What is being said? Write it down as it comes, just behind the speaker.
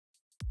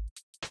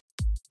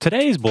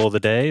Today's bull of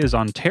the day is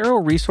Antero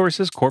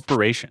Resources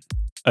Corporation,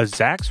 a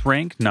Zacks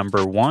rank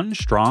number 1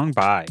 strong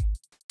buy.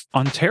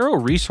 Antero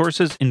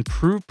Resources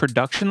improved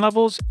production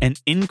levels and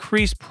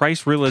increased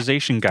price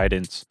realization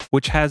guidance,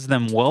 which has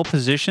them well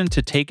positioned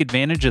to take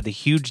advantage of the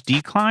huge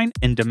decline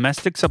in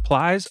domestic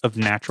supplies of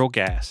natural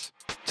gas.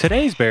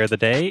 Today's bear of the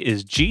day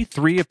is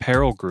GIII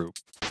Apparel Group,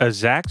 a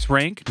Zacks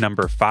rank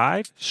number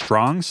 5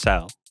 strong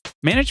sell.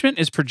 Management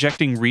is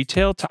projecting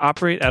retail to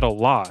operate at a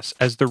loss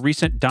as the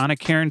recent Donna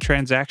Karan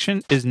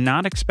transaction is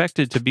not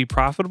expected to be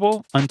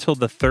profitable until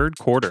the third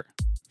quarter.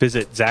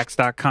 Visit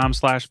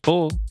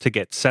Zacks.com/bull to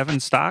get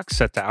 7 stocks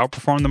set to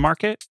outperform the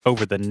market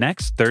over the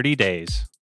next 30 days.